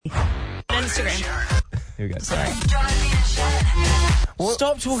Instagram. Here we go. Sorry.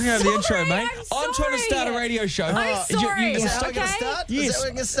 Stop talking over the intro, mate. I'm trying to start a radio show. I'm sorry. Is it still Okay. going to start? Yes. Is that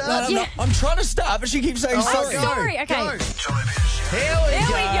when you start? No, I'm trying to start, but she keeps saying I'm sorry. sorry. Okay. Go. Here we go.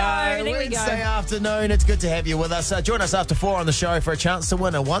 There we go. Wednesday afternoon. It's good to have you with us. Join us after 4 on the show for a chance to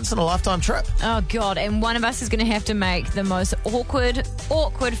win a once-in-a-lifetime trip. Oh, God. And one of us is going to have to make the most awkward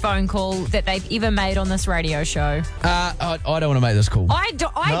phone call that they've ever made on this radio show. I don't want to make this call. I do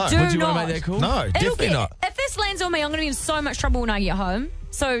Would you not. want to make that call? No, definitely not. If this lands on me, I'm going to be in so much trouble when I get home.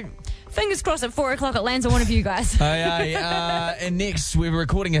 So, fingers crossed at 4 o'clock it lands on one of you guys. And next, we're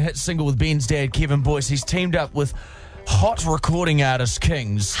recording a hit single with Ben's dad, Kevin Boyce. He's teamed up with hot recording artist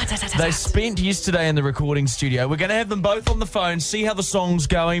Kings. They spent yesterday in the recording studio. We're going to have them both on the phone, see how the song's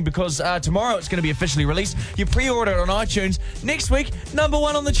going, because tomorrow it's going to be officially released. You pre-order it on iTunes. Next week,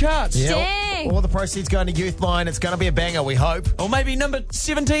 #1 on the charts. Yeah, Dang. all the proceeds going to Youthline. It's going to be a banger, we hope. Or maybe number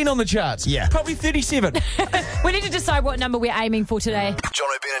 17 on the charts. Yeah. Probably 37. We need to decide what number we're aiming for today.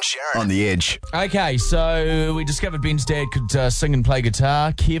 Jono, Ben and Sharyn on the edge. Okay, so we discovered Ben's dad could sing and play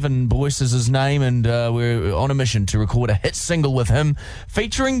guitar. Kevin Boyce is his name, and we're on a mission to record a hit single with him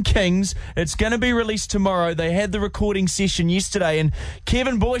featuring Kings. It's going to be released tomorrow. They had the recording session yesterday, and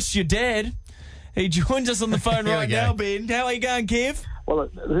Kevin Boyce, your dad, he joins us on the phone right now. Ben, how are you going, Kev? Well,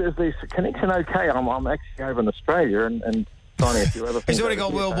 is the connection okay? I'm actually over in Australia and finding a few other things. He's already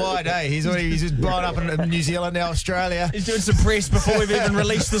gone worldwide, eh? He's just blown up in New Zealand, now Australia. He's doing some press before we've even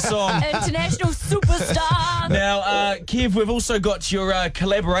released the song. International superstar. Now, Kev, we've also got your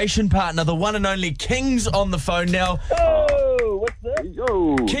collaboration partner, the one and only Kings, on the phone now. Oh, what's that?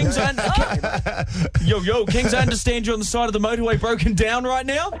 Yo. Kings, Kings, I understand you're on the side of the motorway broken down right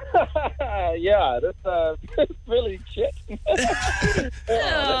now? Yeah, that's really shit.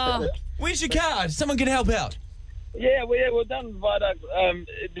 Oh. Where's your car? Someone can help out. Yeah, we're down by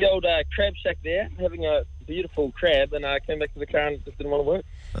the old crab shack there, having a beautiful crab, and I came back to the car and it just didn't want to work.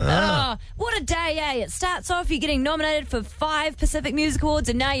 Oh, what a day, eh? It starts off, you're getting nominated for 5 Pacific Music Awards,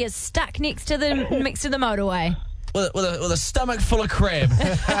 and now you're stuck next to the motorway. With a stomach full of crab.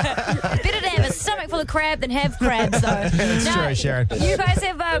 Better to have a stomach full of crab than have crabs, though. That's true, Sharyn. You guys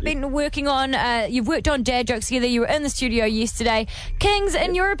have been working on, you've worked on dad jokes together. You were in the studio yesterday. Kings,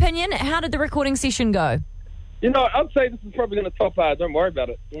 in your opinion, how did the recording session go? You know, I'd say this is probably going to top Don't worry about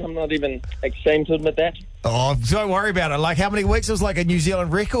it. I'm not even ashamed to admit that. Oh, don't worry about it. Like, how many weeks? It was like a New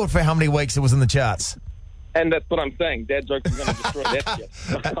Zealand record for how many weeks it was in the charts. And that's what I'm saying. Dad jokes are going to destroy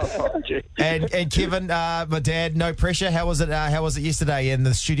that shit. And Kevin, my dad, no pressure. How was it yesterday in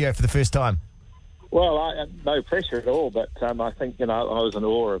the studio for the first time? Well, no pressure at all, but I think, I was in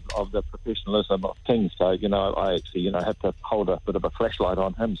awe of the professionalism of King, so, I actually, had to hold a bit of a flashlight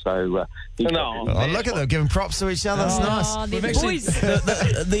on him, so... look at them, giving props to each other. That's nice. They're We've actually, boys.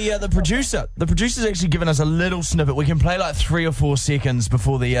 the producer's actually given us a little snippet. We can play like 3 or 4 seconds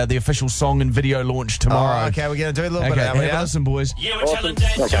before the official song and video launch tomorrow. Oh, okay, we're going to do a little bit Okay, of that. have a listen, boys. You were telling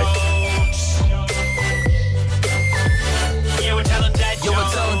dad jokes. You were telling dad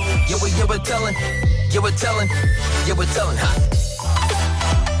jokes. You were telling, huh?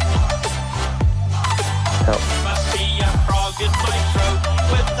 Must be a frog in my throat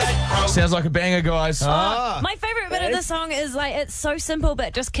with that croak. Sounds like a banger, guys. My favourite bit of the song is like, it's so simple,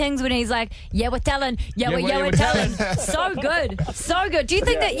 but just Kings when he's like, we're telling, we're telling. So good, so good. Do you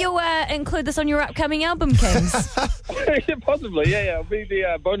think that you'll include this on your upcoming album, Kings? Yeah, possibly, yeah. It'll be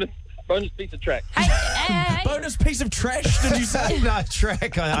the bonus piece of track. Hey. Bonus piece of trash, did you say? No,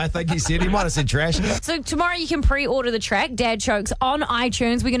 track, I think he said. He might have said trash. So tomorrow you can pre-order the track, Dad Chokes, on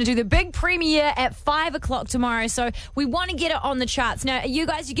iTunes. We're going to do the big premiere at 5 o'clock tomorrow, so we want to get it on the charts. Now, you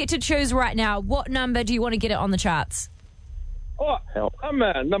guys, you get to choose right now. What number do you want to get it on the charts? Oh, hell, I'm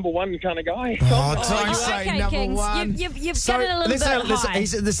a #1 kind of guy. Oh, don't say okay, number Kings. 1. You've got it a little bit high.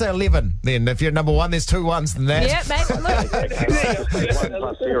 Let's say 11, then. If you're #1, there's 2 ones than that. Yeah, mate. Look.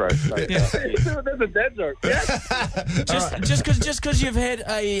 1+0. So, that's a dad joke. Yeah. Just because you've had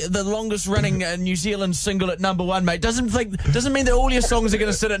the longest running New Zealand single at #1, mate, doesn't mean that all your songs are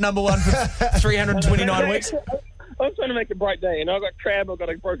going to sit at #1 for 329 weeks. I'm trying to make a bright day. I've got crab, I've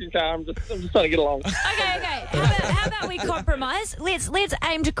got a broken car. I'm just trying to get along. Okay. How about we compromise? Let's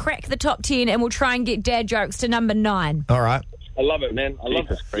aim to crack the top 10, and we'll try and get dad jokes to number 9. All right. I love it, man. I love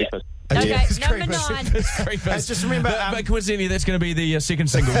this. Okay, Jeepers number Creepers. 9. Creepers. Just remember, But coincidentally, that's going to be the second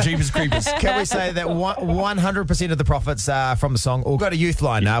single, Jeepers Creepers. can we say that 100% of the profits from the song will go to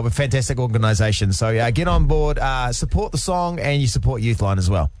Youthline now with fantastic organisation. So get on board, support the song, and you support Youthline as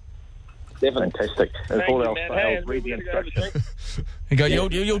well. Definitely. Fantastic. Thank all you, else man. fails, Hey, read the we're gonna go have a instructions. drink. And go,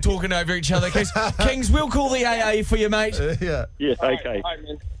 you're talking over each other. Kings, we'll call the AA for you, mate. Yeah. Yes, okay.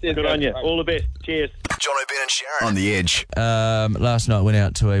 Good on you. All the best. Cheers. Jono, Ben and Sharyn on the Edge. Last night went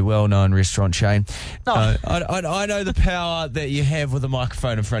out to a well-known restaurant chain. I know the power that you have with a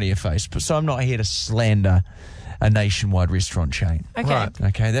microphone in front of your face, but so I'm not here to slander a nationwide restaurant chain. Okay. Right.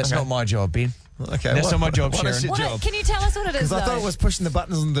 Okay, that's not my job, Ben. Okay. That's not my job, what is Sharyn. your job? Can you tell us what it is, Because I thought it was pushing the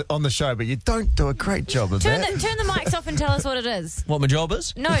buttons on the show, but you don't do a great job of Turn that. the mics off and tell us what it is. What my job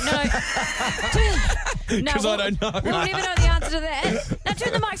is? No. Because I don't know. We'll never know the answer to that. Now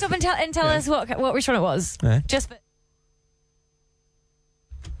turn the mics off and tell us what restaurant it was. Yeah. Just for...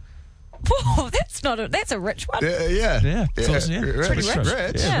 Whoa, that's a rich one. Yeah. It's awesome, yeah. Rich. Pretty rich.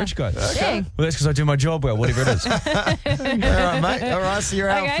 Rich. Yeah, rich guy. Dang. Well, that's because I do my job well, whatever it is. All right, mate. All right, so you're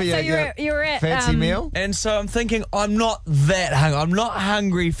out for Okay, your, so you're at fancy meal? And so I'm thinking, I'm not that hungry. I'm not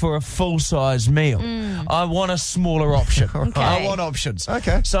hungry for a full-size meal. I want a smaller option. Okay. I want options.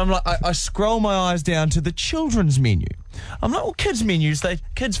 Okay. So I'm like, I scroll my eyes down to the children's menu. I'm like, well, kids' meals,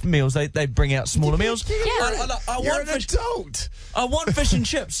 kids' meals, they bring out smaller meals. Yeah. I You're want an adult. I want fish and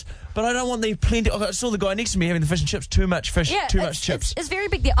chips, but I don't want the plenty. I saw the guy next to me having the fish and chips. Too much fish, Yeah, too much chips. It's very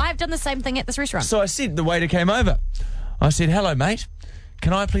big there. I've done the same thing at this restaurant. So I said, the waiter came over. I said, hello, mate.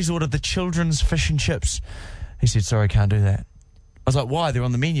 Can I please order the children's fish and chips? He said, sorry, can't do that. I was like, why? They're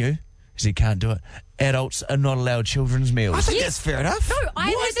on the menu. He said, can't do it. Adults are not allowed children's meals. I think that's fair enough. No, I've Why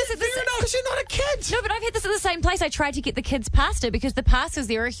had is this that at this. fair enough? Because you're not a kid. No, but I've had this at the same place. I tried to get the kids pasta because the pastas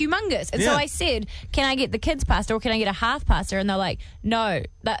there are humongous. And so Yeah. I said, can I get the kids pasta or can I get a half pasta? And they're like, no,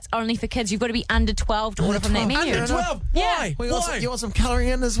 that's only for kids. You've got to be under 12 to order from that menu. Under 12? Yeah. Why? Well, Why? you want some colouring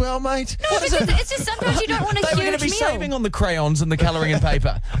in as well, mate? No, because it's just sometimes you don't want a They were huge going to be meal. saving on the crayons and the colouring in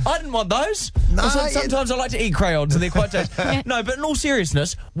paper. I didn't want those. No, Sometimes I like to eat crayons and they're quite tasty. No, but in all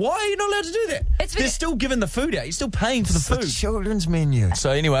seriousness, why are you not allowed to do that? It's They're because- still giving the food out. You're still paying for the food. Children's menu.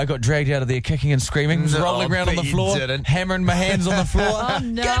 So anyway, I got dragged out of there kicking and screaming, No, rolling around on the but you floor, didn't. hammering my hands on the floor. Oh,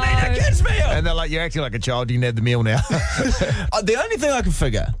 no. Give me the kids' meal! And they're like, you're acting like a child. You can have the meal now. The only thing I could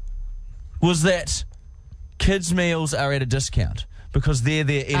figure was that kids' meals are at a discount because they're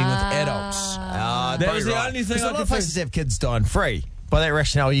there eating with adults. That was the only thing Because I a lot could of places have kids dine free. By that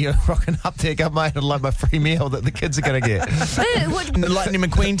rationale, you're rocking up there, go, mate, I'd like my free meal that the kids are going to get. The Lightning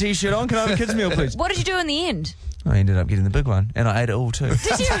McQueen t-shirt on. Can I have a kids' meal, please? What did you do in the end? I ended up getting the big one, and I ate it all too.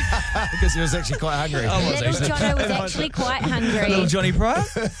 Did you? Because he was actually quite hungry. Little Jono was actually quite hungry. Little Johnny Pryor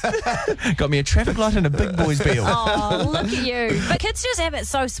got me a traffic light and a big boy's meal. Oh, look at you. But kids just have it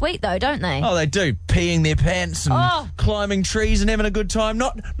so sweet, though, don't they? Oh, they do. Peeing their pants and climbing trees and having a good time.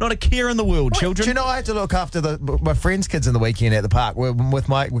 Not a care in the world, children. Do you know I had to look after my friend's kids in the weekend at the park with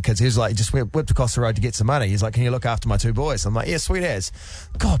my kids. He was like, just whipped across the road to get some money. He's like, can you look after my two boys? I'm like, yeah, sweet as.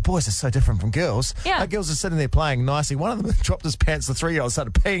 God, boys are so different from girls. Yeah. Our girls are sitting there playing nicely. One of them dropped his pants. The 3-year-old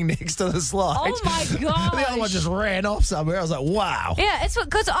started peeing next to the slide. Oh, my gosh. The other one just ran off somewhere. I was like, wow. Yeah, it's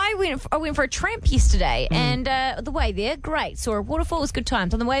because I went for a tramp yesterday, and the way there, great. Saw a waterfall, it was good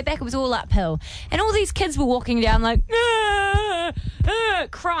times. On the way back, it was all uphill, and all these kids were walking down like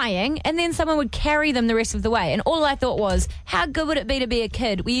crying, and then someone would carry them the rest of the way. And all I thought was, how good would it be to be a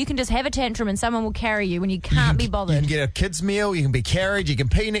kid where you can just have a tantrum and someone will carry you when you can't be You bothered? can get a kid's meal. You can be carried. You can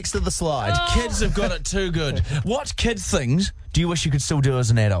pee next to the slide. Kids have got it too good. What kid things do you wish you could still do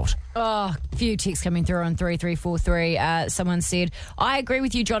as an adult? Oh, a few texts coming through on 3343. Someone said, I agree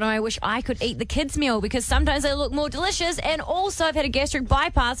with you, Jono. I wish I could eat the kids' meal because sometimes they look more delicious, and also I've had a gastric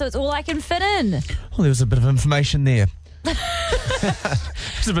bypass, so it's all I can fit in. Well, there was a bit of information there. And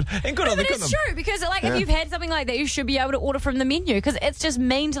good on But them. it's true because, if you've had something like that, you should be able to order from the menu because it's just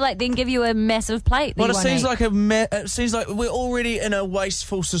mean to then give you a massive plate. Well, it seems like we're already in a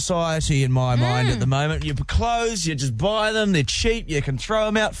wasteful society in my mind at the moment. You clothes, you just buy them, they're cheap, you can throw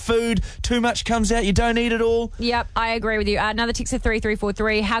them out. Food, too much comes out, you don't eat it all. Yep, I agree with you. Another text of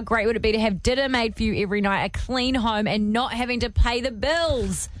 3343. How great would it be to have dinner made for you every night, a clean home, and not having to pay the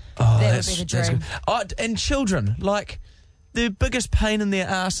bills? Oh, that would be the dream. good. And children, the biggest pain in their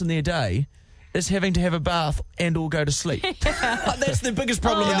ass in their day is having to have a bath and or go to sleep. That's the biggest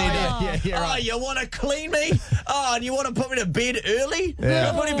problem in their day. Yeah, right. Oh, you want to clean me? Oh, and you want to put me to bed early?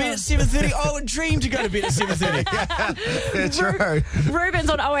 Yeah. Put me to bed at 7:30? I would dream to go to bed at 7:30. True. Ruben's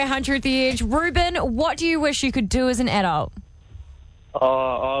on 0800 The Edge. Ruben, what do you wish you could do as an adult? Oh,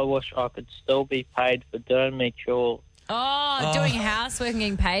 I wish I could still be paid for doing me chores. Oh, doing housework and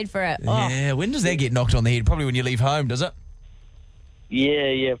getting paid for it. Oh. Yeah, when does that get knocked on the head? Probably when you leave home, does it?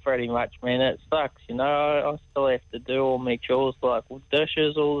 Yeah, pretty much, man. It sucks, you know. I still have to do all my chores, like with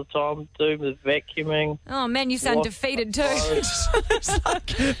dishes all the time, do the vacuuming. Oh, man, you sound What? defeated too.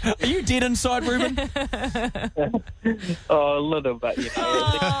 Are you dead inside, Ruben? Oh, a little bit, you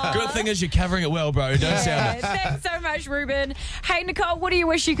know. Good thing is you're covering it well, bro. Don't sound it. Thanks so much, Ruben. Hey, Nicole, what do you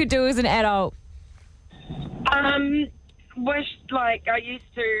wish you could do as an adult? Wished, like, I used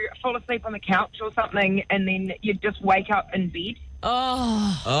to fall asleep on the couch or something and then you'd just wake up in bed.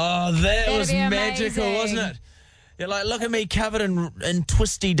 Oh, Oh, that That'd was be magical, amazing. wasn't it? You're like, look at me covered in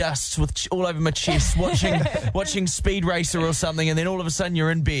twisty dust with all over my chest, watching Speed Racer or something, and then all of a sudden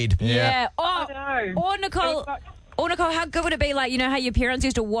you're in bed. yeah. Oh, I know. or Nicole, how good would it be, like, you know how your parents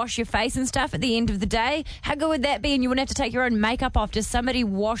used to wash your face and stuff at the end of the day? How good would that be, and you wouldn't have to take your own makeup off, just somebody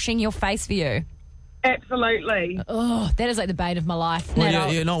washing your face for you? Absolutely. Oh, that is like the bane of my life.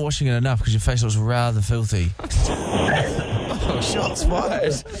 Well, you're not washing it enough because your face looks rather filthy. Oh, shots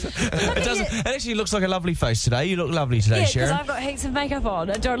fired. It actually looks like a lovely face today. You look lovely today, Yeah, because Sharyn. I've got heaps of makeup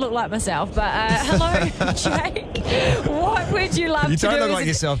on. I don't look like myself. But hello, Jake. What would you love You to do? don't look as like a-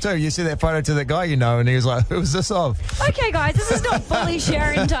 yourself, too. You see that photo to that guy you know, and he was like, who's this of? Okay, guys, this is not fully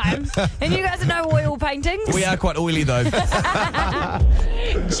sharing time. And you guys know oil paintings. We are quite oily, though.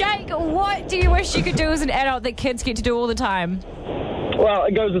 Jake, what do you wish you could do as an adult that kids get to do all the time? Well,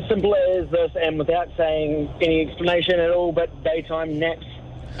 it goes as simple as this, and without saying any explanation at all, but daytime naps.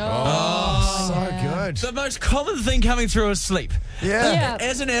 So good. The most common thing coming through is sleep. Yeah.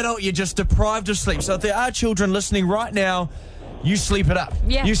 As an adult, you're just deprived of sleep. So if there are children listening right now, you sleep it up.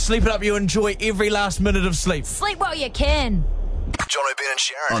 Yeah. You sleep it up. You enjoy every last minute of sleep. Sleep while you can. Jono, Ben and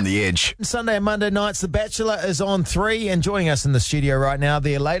Sharyn on the Edge. Sunday and Monday nights, The Bachelor is on 3, and joining us in the studio right now,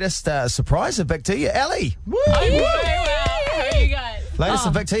 their latest surprise, a Vic to you, Ellie. Woo! I'm very well. How are you guys? Latest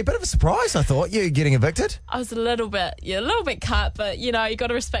a Vic to you, bit of a surprise, I thought, you getting evicted. I was a little bit cut, but you know, you got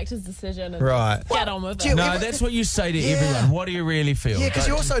to respect his decision and Right. get on with Do it. you- No, that's what you say to everyone. What do you really feel? Yeah, because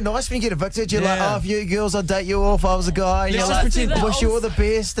you're also nice when you get evicted. You're like, Yeah. oh, if you girls, I'll date you off. I was a guy. And Let's you're just like, pretend- wish you all the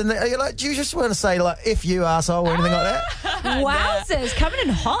best. And you're like, do you just want to say, like, if you, arsehole, or anything like that? Wowzers, coming in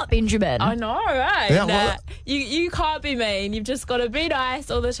hot, Benjamin. I know, right? Yeah, well- you can't be mean. You've just got to be nice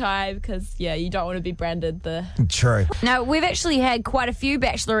all the time because, yeah, you don't want to be branded the... True. Now, we've actually had quite a few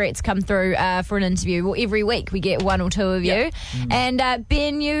bachelorettes come through for an interview. Well, every week we get one or two of you. And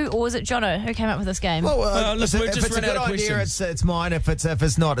Ben, or was it Jono who came up with this game? Well, listen, we've if just it's a run good out of idea, questions. it's mine. If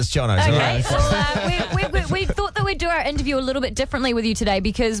it's not, it's Jono's. Okay, Right? well, we thought that we'd do our interview a little bit differently with you today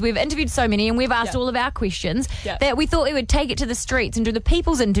because we've interviewed so many and we've asked all of our questions that we thought we would take it to the streets and do the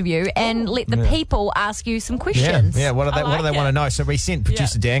people's interview and let the people ask you some Yeah, questions. yeah. What do they like want to it. know? So we sent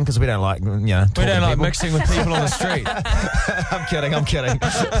producer Dan because we don't like, We talking don't to like people. mixing with people on the street. I'm kidding. No,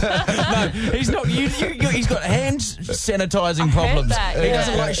 he's not. He's got hand sanitizing problems. that, He yeah.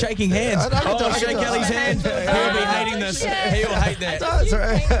 doesn't like shaking hands. I don't- Shake Kelly's hand. He'll be hating this. He'll hate that. That's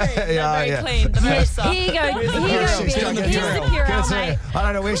right. They're very clean. They're very soft. Here you go. Here you go, She's Ben. done the Here's the Purell. Purell, Good to mate. her. I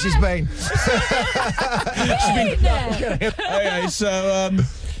don't know where she's been. Okay, so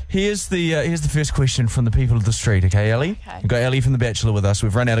here's the first question from the people of the street. Okay, Ellie. Okay. We've got Ellie from The Bachelor with us.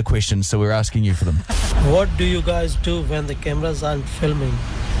 We've run out of questions, so we're asking you for them. What do you guys do when the cameras aren't filming?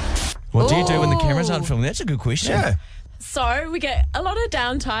 What do you do when the cameras Ooh. aren't filming? That's a good question. Yeah. So we get a lot of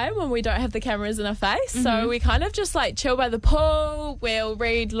downtime when we don't have the cameras in our face. So we kind of just like chill by the pool. We'll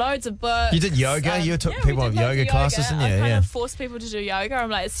read loads of books. You did yoga? You took we people did on loads yoga of classes, didn't you? I kind Yeah. of forced people to do yoga.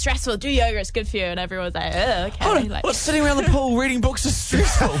 I'm like, it's stressful. Do yoga. It's good for you. And everyone's like, okay. Hold on. Like, What's sitting around the pool reading books is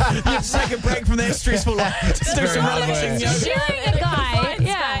stressful? You have to take a break from that stressful life. Just do some hard relaxing work. yoga. Sharing in a guy. confined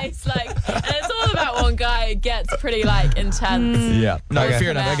Yeah. space, like, and it's all about one guy. It gets pretty like intense. Yeah. No, Okay.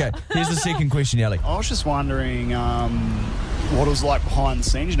 fair enough. Okay. Here's the second question, Ellie. I was just wondering what it was like behind the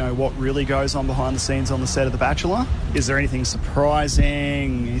scenes, what really goes on behind the scenes on the set of The Bachelor. Is there anything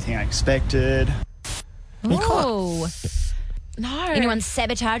surprising, anything unexpected? Ooh. No. Anyone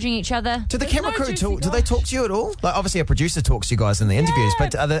sabotaging each other? Do the There's camera no crew juicy talk? Do they talk to you at all? Like, obviously, a producer talks to you guys in the interviews,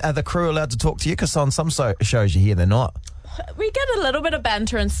 but are the crew allowed to talk to you? Because on some shows you hear they're not. We get a little bit of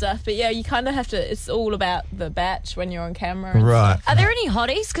banter and stuff, but yeah, you kind of have to. It's all about the batch when you're on camera. And Right. Are there any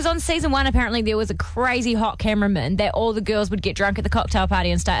hotties? Because on season 1, apparently there was a crazy hot cameraman that all the girls would get drunk at the cocktail party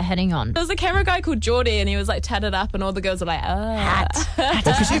and start hitting on. There was a camera guy called Geordie, and he was like tatted up, and all the girls were like, "Oh, Well,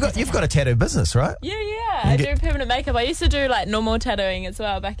 because you've got a tattoo business, right? yeah." I do permanent makeup. I used to do like normal tattooing as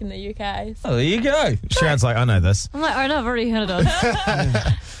well back in the UK. Oh, there you go. Sharon's like, I know this. I'm like, oh no, I've already heard it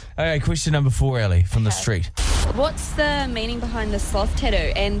on. Okay, question number 4, Ellie, from the street. What's the meaning behind the sloth tattoo,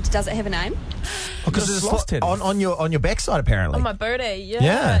 and does it have a name? Because The there's sloth tattoos. on your backside apparently. On my booty,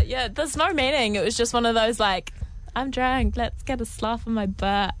 Yeah. yeah. There's no meaning. It was just one of those like I'm drunk. Let's get a sloth on my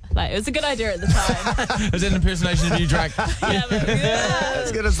butt. Like, it was a good idea at the time. Is that an impersonation of you drunk? Yeah, but,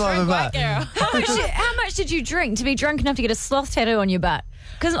 Let's get a sloth on my butt. How much did you drink to be drunk enough to get a sloth tattoo on your butt?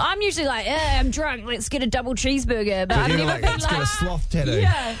 Because I'm usually like, I'm drunk, let's get a double cheeseburger. But I've You're never like, been let's like, get a sloth tattoo.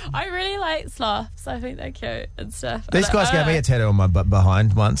 Yeah, I really like sloths. I think they're cute and stuff. These guys gave me a tattoo on my butt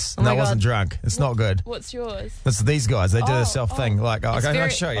behind once, and my I wasn't God. drunk. It's not good. What's yours? It's these guys. They did a self thing. Like, I can very-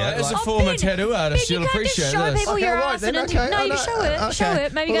 show you. As a Like- former Ben, tattoo artist, Ben, you'll you can't appreciate just show this. people Okay, your right ass then, and okay. no, Oh, you no, show it. okay. Show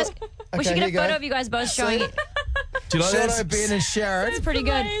it. Maybe you guys. We Okay, should here get you a photo go. of you guys both showing it. Do you like Jono, that? Ben, and Sharyn. It's pretty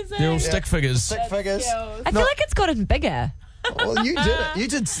good. They're all stick figures. Stick figures. I feel like it's gotten bigger. Well, you did it. You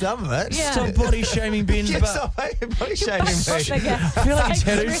did some of it. Yeah. Stop body shaming Ben's Yeah, butt. stop body shaming me. I feel like a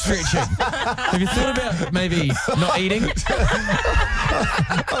tattoo stretching. Have you thought about maybe not eating?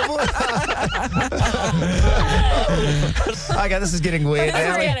 Okay, this is getting weird.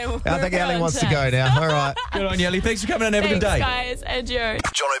 That's Ali, really- I think we're Ali on wants to track. go now. All right. Good on you, Ellie. Thanks for coming in and have a Thanks, good day. guys. And you.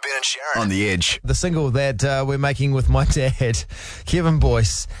 Jono, Ben and Sharyn on the Edge. The single that we're making with my dad, Kevin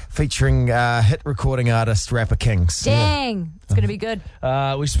Boyce, featuring hit recording artist rapper Kings. Dang. It's going to be good.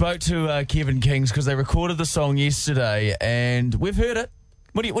 We spoke to Kevin Kings because they recorded the song yesterday, and we've heard it.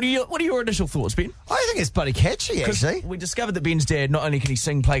 What are your initial thoughts, Ben? I think it's bloody catchy, actually. We discovered that Ben's dad not only can he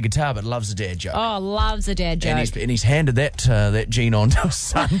sing, play guitar, but loves a dad joke. Oh, loves a dad joke. And he's handed that gene on to his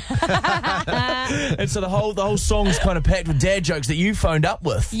son. And so the whole song's kind of packed with dad jokes that you phoned up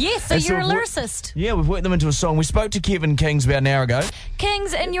with. Yes, so And you're a we've lyricist. Yeah, we've worked them into a song. We spoke to Kevin Kings about an hour ago.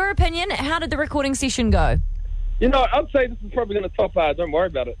 Kings, in your opinion, how did the recording session go? You know, I'd say this is probably going to top Don't Worry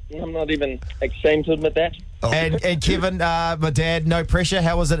About It. I'm not even ashamed to admit that. And Kevin, my dad, no pressure.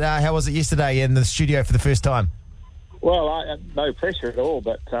 How was it? How was it yesterday in the studio for the first time? Well, no pressure at all,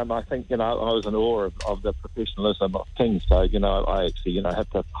 but I think, I was in awe of the professionalism of King, so, I actually,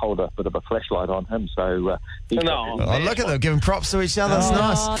 had to hold a bit of a flashlight on him, so... Oh, look at them giving props to each other. That's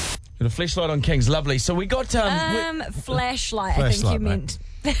nice. Got a flashlight on Kings, lovely. So we got... Flashlight, I think you Flashlight, meant.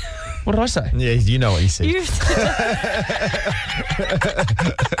 What did I say? Yeah, you know what you said. You-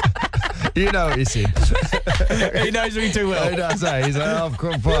 You know what you said. He knows me too well. He does, eh? He's like, oh, I'm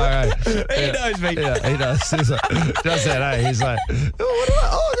cool fire, eh? He knows me. Yeah, he does. He's like, does that, eh? He's like,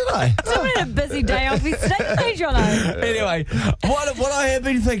 oh, did I? Someone had a busy day off yesterday, Jono. Anyway, what I have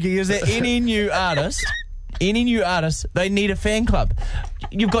been thinking is that any new artist, they need a fan club.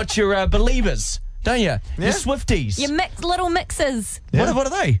 You've got your believers, don't you? Your Swifties. Your little mixes. What are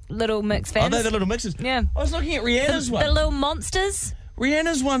they? Little mix fans. Are they the little mixes? Yeah. I was looking at Rihanna's one. The little monsters.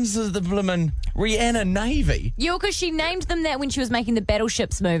 Rihanna's one's the bloomin' Rihanna Navy. Yeah, because she named them that when she was making the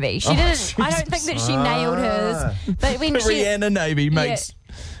Battleships movie. She didn't. I don't think that she nailed hers. But when she, Rihanna Navy makes...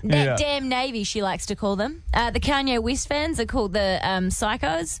 that damn Navy, she likes to call them. The Kanye West fans are called the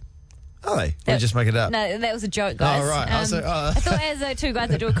Psychos. Oh, they just make it up. No, that was a joke, guys. Oh, right. I thought as two guys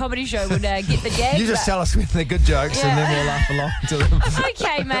that do a comedy show would get the gag. You just but- tell us when they're good jokes and then we'll laugh along to them.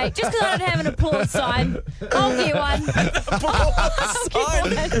 Okay, mate. Just because I don't have an applause sign, I'll get one.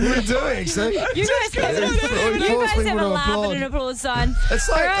 We do, actually. You guys have a laugh and an applause sign. It's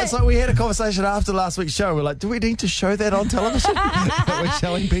like we had a conversation after last we's show. We're like, do we need to show that on television? That we're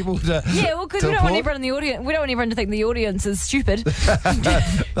telling people to Yeah, well, because to we don't want applaud? everyone in the audience. We don't want everyone to think the audience is stupid.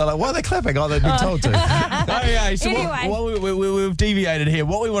 They're like, why are they clapping? Oh, they've been told to. Okay, so Anyway. we've deviated here.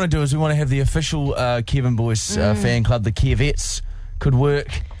 What we want to do is we want to have the official Kevin Boyce fan club, the Kevettes, could work.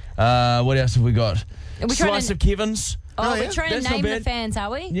 What else have we got? Are we trying Slice to- of Kevins. We're trying That's to not name the bad. fans,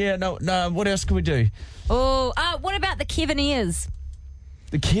 are we? Yeah, no. What else can we do? Oh, what about the Kevineers?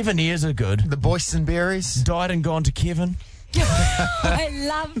 The Kevineers are good. The Boysenberries. Died and gone to Kevin. I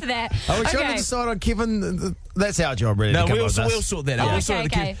love that. Are we trying to decide on Kevin? That's our job, really. No, to come we'll up with this. sort that out. Oh, We'll sort okay,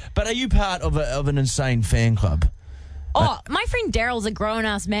 out the okay. But are you part of an insane fan club? Oh, my friend Daryl's a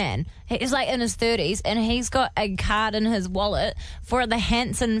grown-ass man. He's like in his 30s, and he's got a card in his wallet for the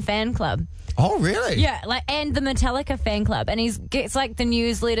Hanson fan club. Oh, really? Yeah, and the Metallica fan club, and he gets like the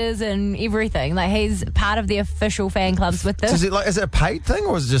newsletters and everything. Like he's part of the official fan clubs with this. So is it a paid thing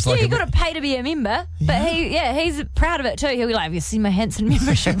or is it just Yeah, like you got to pay to be a member, but he's proud of it too. He'll be like, "Have you seen my Hanson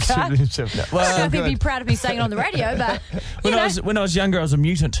membership card?" I don't know if he'd be proud of me saying it on the radio, but When I was younger, I was a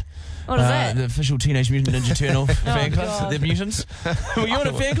mutant. What is that? The official Teenage Mutant Ninja Turtle fan club. God. The mutants. Were you in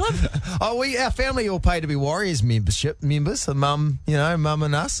a fan club? Oh, our family all paid to be Warriors members. So mum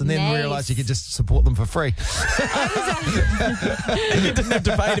and us, and then Nice. realised you could just support them for free. You didn't have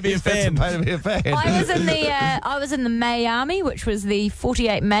to pay to be a fan. Pay to be a fan. I was in the May Army, which was the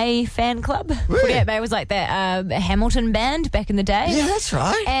 48 May fan club. Really? 48 May was like that Hamilton band back in the day. Yeah, that's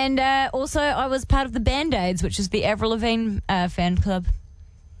right. And also, I was part of the Band-Aids, which is the Avril Lavigne fan club.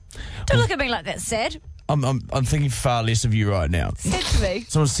 Don't look at me like that, sad. I'm thinking far less of you right now. Said to me.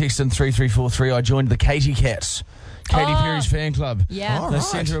 Someone's texting 3343. I joined the Katy Cats. Katy Oh. Perry's fan club. Yeah. They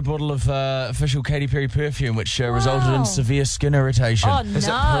sent her a bottle of official Katy Perry perfume, which resulted in severe skin irritation. Oh, Is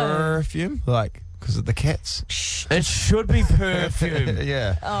it perfume? Like, because of the cats? It should be perfume.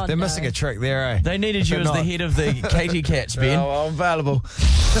 Yeah. Oh, They're no. missing a trick there, eh? They needed you They're as the not. head of the Katy Cats, Ben. Oh, I'm available.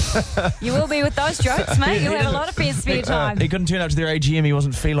 You will be with those jokes, mate. You'll have a lot of spare time. He couldn't turn up to their AGM. He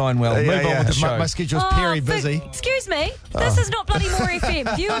wasn't feline well. Move on with the show. My schedule's very busy. Excuse me. This is not bloody More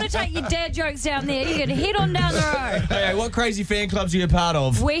FM. If you want to take your dad jokes down there, you can head on down the road. Hey, what crazy fan clubs are you a part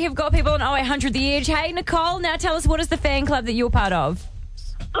of? We have got people on 0800 The Edge. Hey, Nicole, now tell us, what is the fan club that you're part of?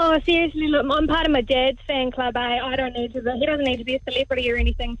 Oh, seriously, look, I'm part of my dad's fan club. I don't need to. He doesn't need to be a celebrity or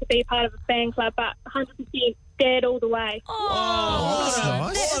anything to be part of a fan club, but 100% dad all the way. Oh, that's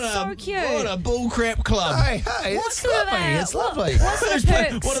nice. That's so cute. What a bullcrap club. Hey, What's it's lovely. It's lovely. What sort of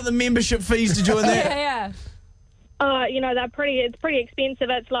perks? What are the membership fees to join that? Yeah. It's pretty expensive.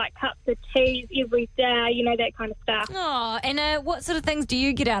 It's like cups of teas every day, that kind of stuff. Oh, and what sort of things do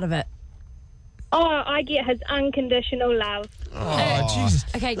you get out of it? Oh, I get his unconditional love. Oh, Jesus.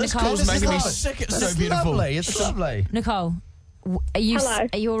 Okay, This Nicole. call's making me sick. It's so beautiful. Lovely. It's lovely. Nicole, are you Hello.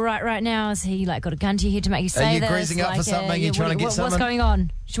 are you all right now? Has he got a gun to your head to make you say you this? greasing up for something? You trying to get What's something? going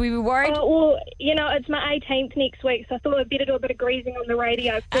on? Should we be worried? Oh, well, it's my 18th next week, so I thought I'd better do a bit of greasing on the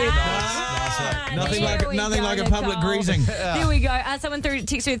radio first. Nothing there we like go, a public Nicole. greasing. There we go. Someone text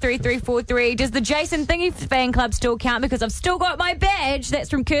through 3343. Does the Jason Thingy fan club still count? Because I've still got my badge. That's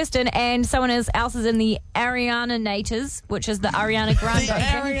from Kirsten, and someone else is in the Ariana Nators, which is the Ariana Grande. The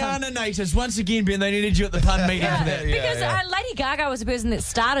Ariana Nators. Once again, Ben, they needed you at the pun meeting for that. Because Lady Gaga was the person that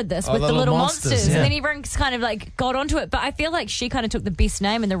started this Oh, with the the Little Little Monsters, Monsters, yeah. and then everyone's kind of got onto it. But I feel like she kind of took the best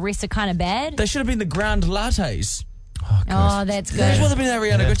name, and the rest are kind of bad. They should have been the ground lattes. Oh, that's good. That's what they've been the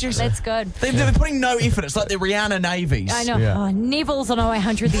Ariana. Good, yes. That's good. They've been putting no effort. It's like the Rihanna Navies. I know. Yeah. Oh, Neville's on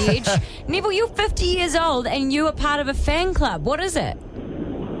 0800 The Edge. Neville, you're 50 years old and you are part of a fan club. What is it?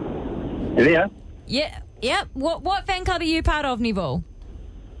 Yeah. Yeah. What fan club are you part of, Neville?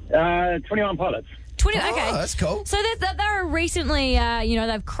 21 Pilots. 20. Okay. Oh, that's cool. So they're recently,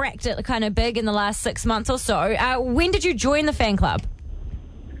 they've cracked it kind of big in the last 6 months or so. When did you join the fan club?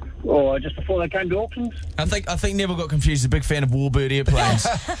 Or just before they came to Auckland. I think Neville got confused. He's a big fan of Warbird airplanes.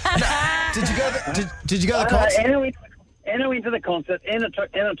 Did you go? Did you go to the concert? Anna went to the concert. Anna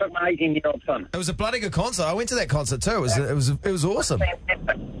took my 18-year-old son. It was a bloody good concert. I went to that concert too. It was awesome.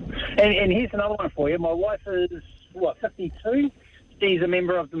 And here's another one for you. My wife is 52. She's a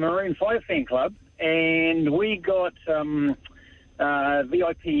member of the Maroon 5 fan club, and we got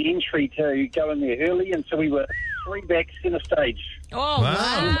VIP entry to go in there early, and so we were 3 back centre stage. Oh,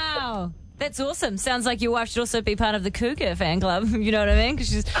 wow. That's awesome. Sounds like your wife should also be part of the Cougar fan club. You know what I mean? Because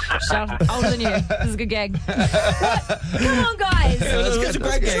she's older than you. This is a good gag. What? Come on, guys. It's a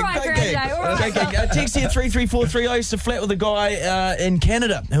great gig. Try Great for a gig. day. All right. Great gig. Text here 3343. I used to flat with a guy in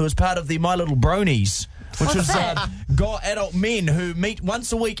Canada who was part of the My Little Bronies, which was adult men who meet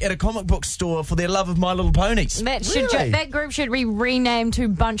once a week at a comic book store for their love of My Little Ponies. That group should be renamed to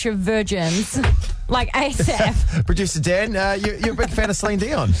Bunch of Virgins, like ASAP. Producer Dan, you're a big fan of Celine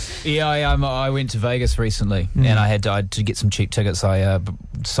Dion. Yeah, I went to Vegas recently, and I had to get some cheap tickets. I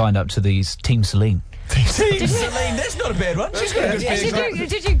signed up to these Team Celine. Team Celine, that's not a bad one. She's got a good fan club.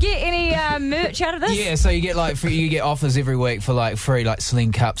 Did you get any merch out of this? Yeah, so you get you get offers every week for free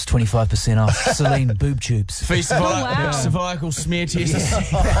Celine cups, 25% off, Celine boob tubes, Free cervical smear tests,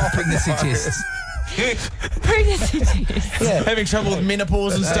 pregnancy tests. Pregnancy tests. Yeah. Having trouble with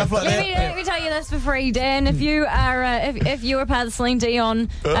menopause and stuff like that. Let me tell you this for free, Dan. If you are if you're a part of the Celine Dion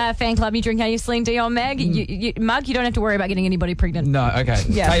fan club, you drink out your Celine Dion mug, you don't have to worry about getting anybody pregnant. No, okay.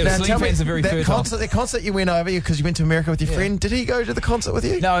 Yeah. Hey, Now, Celine tell me, fans are very fertile. the concert you went over because you went to America with your friend. Did he go to the concert with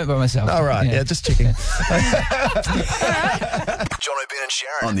you? No, I went by myself. Oh, right. Yeah, just checking. Jono, Ben and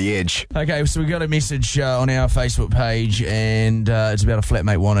Sharyn on the Edge. Okay, so we got a message on our Facebook page, and it's about a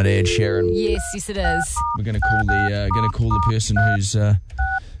flatmate wanted ad, Sharyn. Yes, it is. We're going to call the person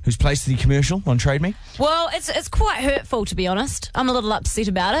who's placed the commercial on Trade Me. Well, it's quite hurtful, to be honest. I'm a little upset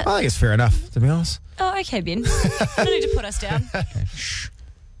about it. I think it's fair enough, to be honest. Oh, okay, Ben. No need to put us down. Okay. Shh.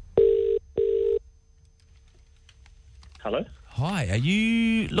 Hello? Hi, are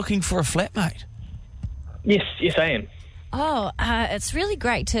you looking for a flatmate? Yes, I am. Oh, it's really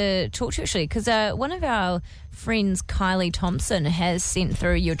great to talk to you, actually, because one of our friends, Kylie Thompson, has sent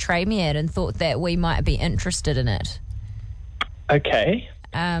through your Trade Me ad and thought that we might be interested in it. Okay.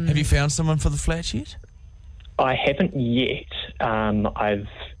 Have you found someone for the flats yet? I haven't yet. I've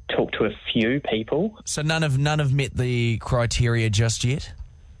talked to a few people. So none have met the criteria just yet?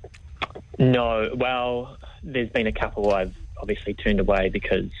 No, well, there's been a couple I've obviously turned away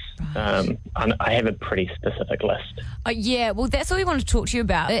because I have a pretty specific list. Yeah, well, that's what we want to talk to you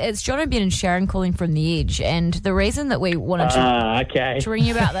about. It's Jono, Ben and Sharyn calling from The Edge, and the reason that we wanted to ring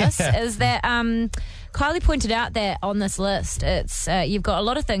you about this is that Kylie pointed out that on this list, it's you've got a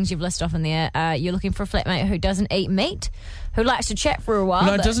lot of things you've listed off in there. You're looking for a flatmate who doesn't eat meat, who likes to chat for a while.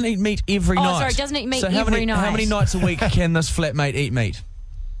 No, doesn't eat meat every night. Oh, sorry, doesn't eat meat so every night. How many nights a week can this flatmate eat meat?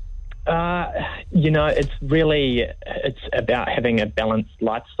 It's about having a balanced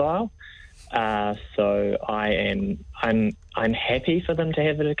lifestyle. So I'm happy for them to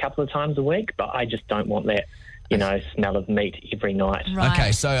have it a couple of times a week, but I just don't want that, smell of meat every night. Right.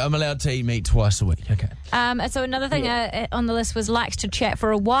 Okay, so I'm allowed to eat meat twice a week. Okay. So another thing on the list was likes to chat for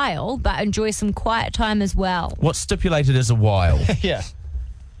a while, but enjoy some quiet time as well. What's stipulated as a while? Yeah.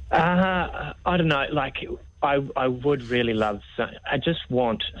 I don't know. I would really love. I just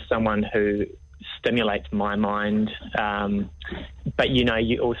want someone who stimulates my mind, but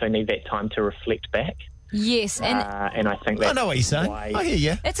you also need that time to reflect back. Yes, and I think that's I know what you're saying. I hear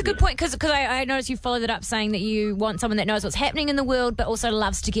you. It's a good point because I noticed you followed it up saying that you want someone that knows what's happening in the world, but also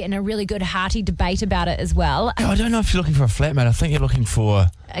loves to get in a really good hearty debate about it as well. I don't know if you're looking for a flatmate. I think you're looking for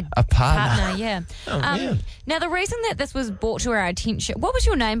a partner. Yeah. Yeah. Now, the reason that this was brought to our attention, what was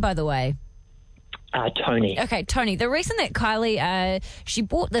your name, by the way? Tony. Okay, Tony. The reason that Kylie, she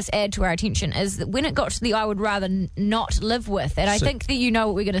brought this ad to our attention is that when it got to the I would rather not live with, and I think that you know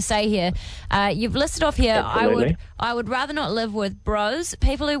what we're going to say here. You've listed off here, Absolutely. I would rather not live with bros,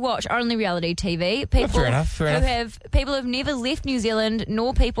 people who watch only reality TV, people fair enough. people who've never left New Zealand,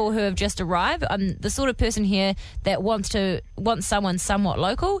 nor people who have just arrived. I'm the sort of person here that wants someone somewhat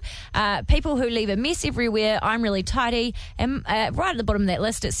local. People who leave a mess everywhere. I'm really tidy. And right at the bottom of that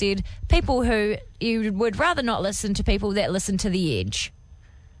list, it said people who you would rather not listen to people that listen to The Edge.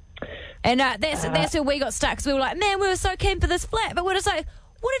 And that's where we got stuck because we were like, man, we were so keen for this flat, but we're just like,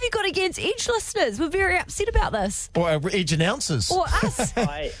 what have you got against Edge listeners? We're very upset about this. Or Edge announcers. Or us.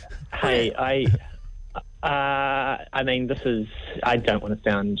 I mean, this is. I don't want to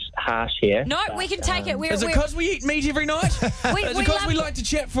sound harsh here. No, we can take it. Is it because we eat meat every night? Is it because we like to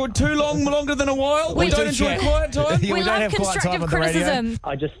chat for longer than a while? We don't enjoy quiet time? We love constructive criticism.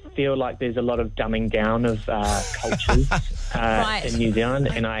 I just feel like there's a lot of dumbing down of cultures in New Zealand,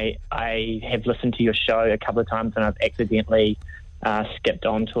 and I have listened to your show a couple of times, and I've accidentally skipped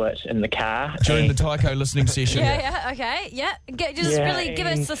onto it in the car. During the Tycho listening session. Okay. Really give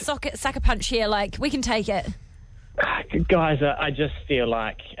us a sucker punch here. Like, we can take it. Guys, I just feel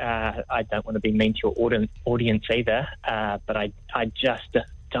like I don't want to be mean to your audience either, but I just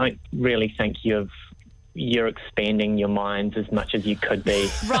don't really think you're expanding your minds as much as you could be.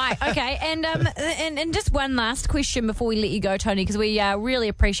 Right, okay. And just one last question before we let you go, Tony, because we really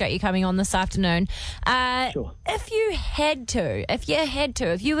appreciate you coming on this afternoon. Sure. If you had to, if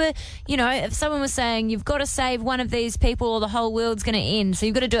you were, if someone was saying you've got to save one of these people or the whole world's going to end, so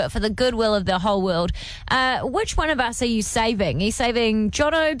you've got to do it for the goodwill of the whole world, which one of us are you saving? Are you saving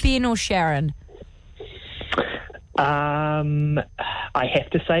Jono, Ben or Sharyn? I have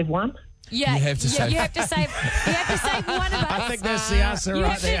to save one. Yeah, you have to save one of us. I think that's the answer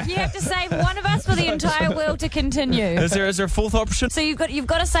there. You have to save one of us for the entire world to continue. Is there a fourth option? So you've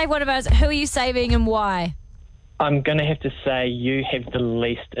got to save one of us. Who are you saving and why? I'm going to have to say you have the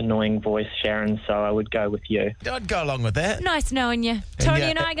least annoying voice, Sharyn, so I would go with you. I'd go along with that. Nice knowing you. Tony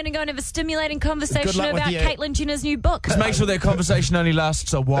and I are going to go and have a stimulating conversation about Caitlyn Jenner's new book. Just make sure that conversation only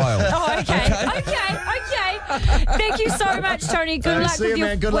lasts a while. Oh, okay. Thank you so much, Tony. Good luck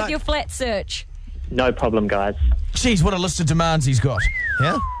with your flat search. No problem, guys. Jeez, what a list of demands he's got.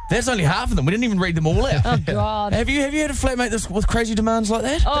 Yeah? That's only half of them. We didn't even read them all out. Oh, God. Have you had a flatmate with crazy demands like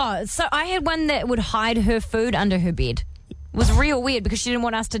that? Oh, so I had one that would hide her food under her bed. It was real weird because she didn't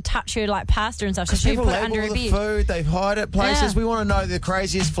want us to touch her pasta and stuff, so she put it under her bed. Food, they've hide it places. Yeah. We want to know the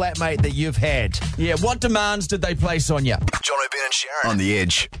craziest flatmate that you've had. Yeah, what demands did they place on you? Jono, Ben and Sharyn on The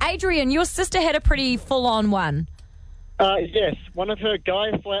Edge. Adrian, your sister had a pretty full-on one. Yes, one of her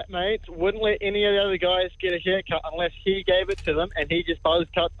guy flatmates wouldn't let any of the other guys get a haircut unless he gave it to them, and he just buzz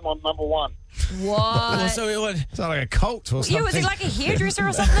cut them on number one. What? So it's like a cult or something. Yeah, was he like a hairdresser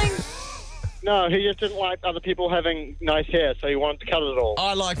or something? No, he just didn't like other people having nice hair, so he wanted to cut it all.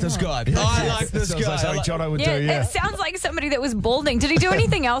 I like this guy. I like this guy. Like something Jono would do, yeah. It sounds like somebody that was balding. Did he do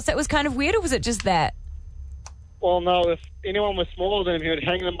anything else that was kind of weird, or was it just that? Well, no, if anyone was smaller than him, he would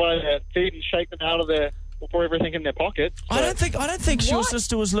hang them by their feet and shake them out of their for everything in their pockets. So. I don't think your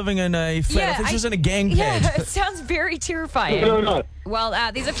sister was living in a flat. I think she was in a gang pad. Yeah, it sounds very terrifying. No. Well,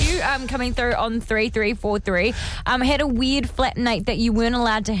 there's a few coming through on 3343. Had a weird flatmate that you weren't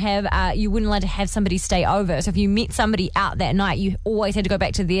allowed to have. You weren't allowed to have somebody stay over. So if you met somebody out that night, you always had to go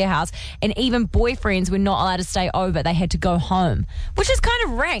back to their house. And even boyfriends were not allowed to stay over. They had to go home, which is kind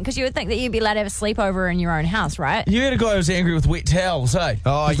of rank because you would think that you'd be allowed to have a sleepover in your own house, right? You had a guy who was angry with wet towels, eh?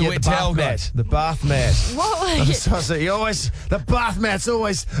 Oh, With yeah, the wet the towel bath guy. mat. The bath mat. What? So the bath mat's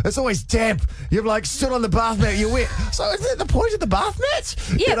always damp. You've like stood on the bath mat, you're wet. So is that the point of the bath mat?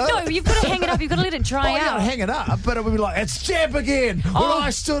 Yeah, You know? no, you've got to hang it up. You've got to let it dry Oh, yeah, out. hang it up, but it would be like, it's damp again. When I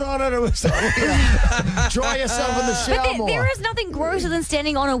stood on it, it was like, dry yourself in the shower But more. there is nothing grosser than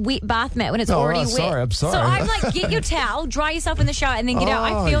standing on a wet bath mat when it's Oh, already right, wet. sorry, I'm sorry. So I'm like, get your towel, dry yourself in the shower, and then get out.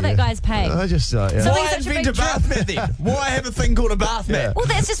 I feel that guy's pain. I just, yeah. So Why it's such a invent a big bath mat then? Why have a thing called a bath mat? Well,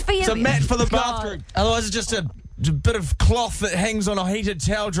 that's just for you. It's a mat for the bathroom. Otherwise, it's just a bit of cloth that hangs on a heated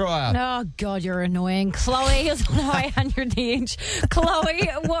towel dryer. Oh, God, you're annoying. Chloe is on High 100 The Edge. Chloe,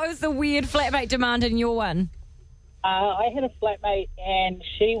 what was the weird flatmate demand in your one? I had a flatmate and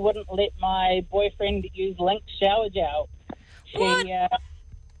she wouldn't let my boyfriend use Link shower gel. She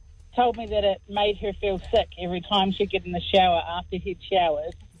told me that it made her feel sick every time she'd get in the shower after he'd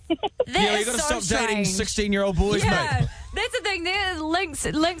showered. Yeah, you got to stop dating 16-year-old boys, mate. That's the thing.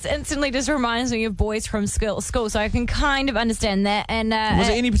 Links instantly just reminds me of boys from school, so I can kind of understand that. And Was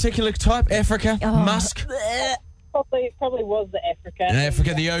it any particular type? Africa? Musk? Probably was the Africa.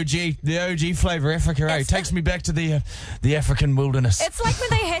 Africa, the OG flavour, Africa, eh? Takes me back to the African wilderness. It's like when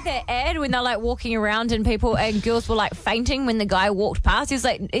they had that ad when they're like walking around and girls were like fainting when the guy walked past. He's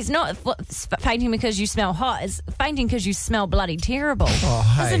like, it's not fainting because you smell hot, it's fainting because you smell bloody terrible.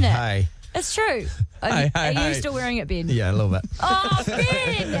 Oh, hey, isn't it? hey. It's true. Are you still wearing it, Ben? Yeah, a little bit. Oh,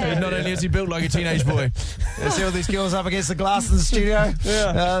 Ben! Not only is he built like a teenage boy. See all these girls up against the glass in the studio?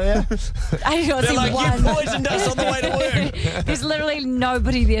 Yeah. I don't They're see like, one. you poisoned us on the way to work. There's literally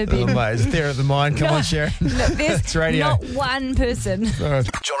nobody there, Ben. Oh, mate, it's theatre of the mind. Come on, Sharyn. There's It's radio. not one person. Jono,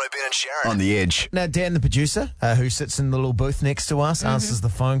 Ben and Sharyn on the edge. Now, Dan, the producer, who sits in the little booth next to us, answers the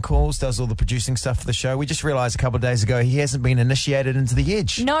phone calls, does all the producing stuff for the show. We just realised a couple of days ago he hasn't been initiated into the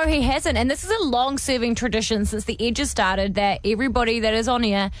Edge. No, he hasn't. And this is a long-serving tradition since the Edge has started that everybody that is on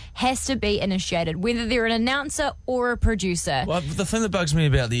air has to be initiated, whether they're an announcer or a producer. Well, the thing that bugs me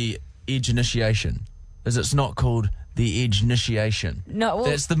about the Edge initiation is it's not called the Edge initiation. No, well,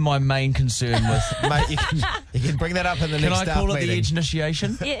 that's my main concern with. Mate, you can bring that up in the Can next I staff call it meeting. the Edge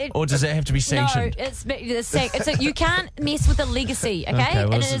initiation? It- Or does that have to be sanctioned? No, you can't mess with the legacy, okay?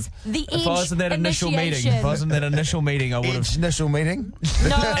 well, and it is the Edge If I was in that initial meeting, I would have. Edge initial meeting?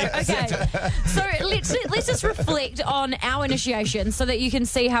 No, okay. So let's just reflect on our initiation so that you can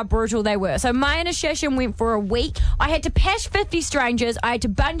see how brutal they were. So my initiation went for a week. I had to pash 50 strangers. I had to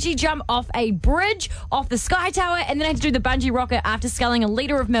bungee jump off a bridge, off the Sky Tower, and then I had to do the bungee rocket after sculling a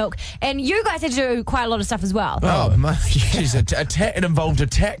litre of milk. And you guys had to do quite a lot of stuff as well. Oh, mate. Jeez, it involved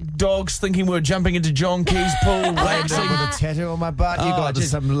attack dogs thinking we were jumping into John Key's pool. With a tattoo on my butt. You got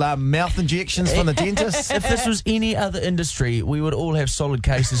just some mouth injections from the dentist. If this was any other industry, we would all have solid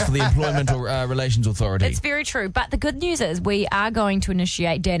cases for the Employment Relations Authority. It's very true. But the good news is we are going to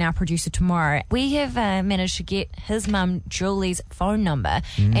initiate Dan, our producer, tomorrow. We have managed to get his mum, Julie's phone number,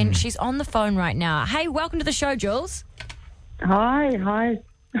 and she's on the phone right now. Hey, welcome to the show, Jules. Hi.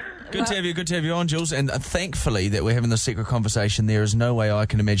 Good to have you on, Jules. And thankfully that we're having this secret conversation. There is no way I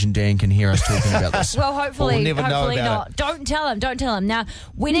can imagine Dan can hear us talking about this. Well, hopefully, We'll never know hopefully about not. Don't tell him. Now,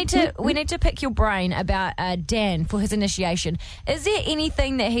 we need to pick your brain about Dan for his initiation. Is there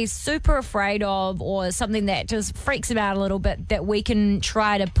anything that he's super afraid of, or something that just freaks him out a little bit that we can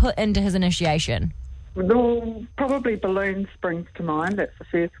try to put into his initiation? Well, probably balloons springs to mind. That's the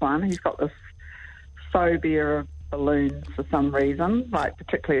first one. He's got this phobia of balloons for some reason, like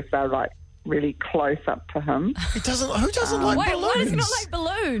particularly if they're like really close up to him. Who doesn't like Wait, balloons? why does he not like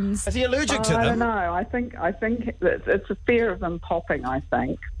balloons? Is he allergic to I them? don't know. I think it's a fear of them popping. I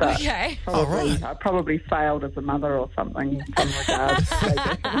think. But Okay. Probably, I probably failed as a mother or something in some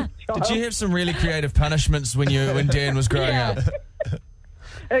regard. Did you have some really creative punishments when Dan was growing up?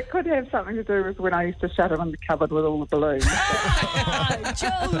 It could have something to do with when I used to shut him in the cupboard with all the balloons. Oh,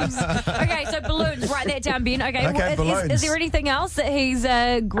 Jules. Okay, so balloons. Write that down, Ben. Okay, balloons. Is there anything else that he's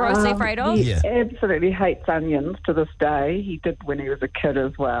grossly afraid of? He absolutely hates onions to this day. He did when he was a kid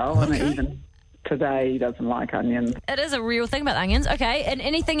as well, and even today he doesn't like onions. It is a real thing about onions. Okay, and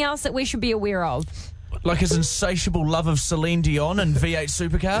anything else that we should be aware of? Like his insatiable love of Celine Dion and V8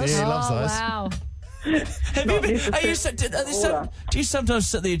 supercars? Yeah, he loves those. Wow. Have you been, do you sometimes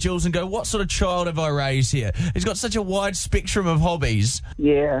sit there, Jules, and go, what sort of child have I raised here? He's got such a wide spectrum of hobbies.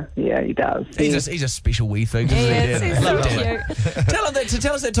 Yeah, he does. He's a special wee thing, isn't he? Yes, he's so cute.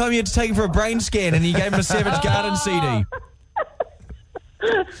 Tell us that time you had to take him for a brain scan and you gave him a Savage Garden CD.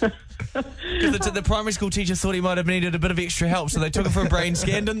 Because the primary school teacher thought he might have needed a bit of extra help, so they took him for a brain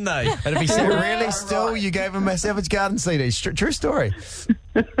scan, didn't they? And if he said really still, you gave him a Savage Garden CD. True story.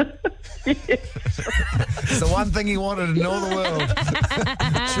 It's the one thing he wanted in all the world.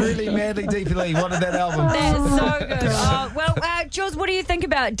 Truly, madly, deeply, he wanted that album. That's so good. Well, Jules, what do you think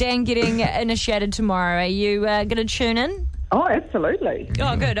about Dan getting initiated tomorrow? Are you going to tune in? Oh, absolutely.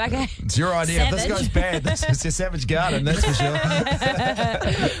 Oh, good. Okay. It's your idea. If this goes bad, this is your Savage Garden, that's for sure.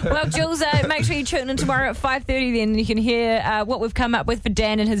 Well, Jules, make sure you tune in tomorrow at 5:30 then. You can hear what we've come up with for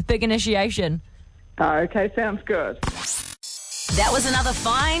Dan and his big initiation. Okay, sounds good. That was another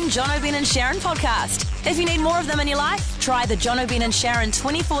fine Jono, Ben and Sharyn podcast. If you need more of them in your life, try the Jono, Ben and Sharyn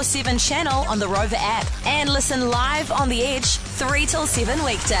 24/7 channel on the Rover app and listen live on The Edge 3 till 7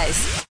 weekdays.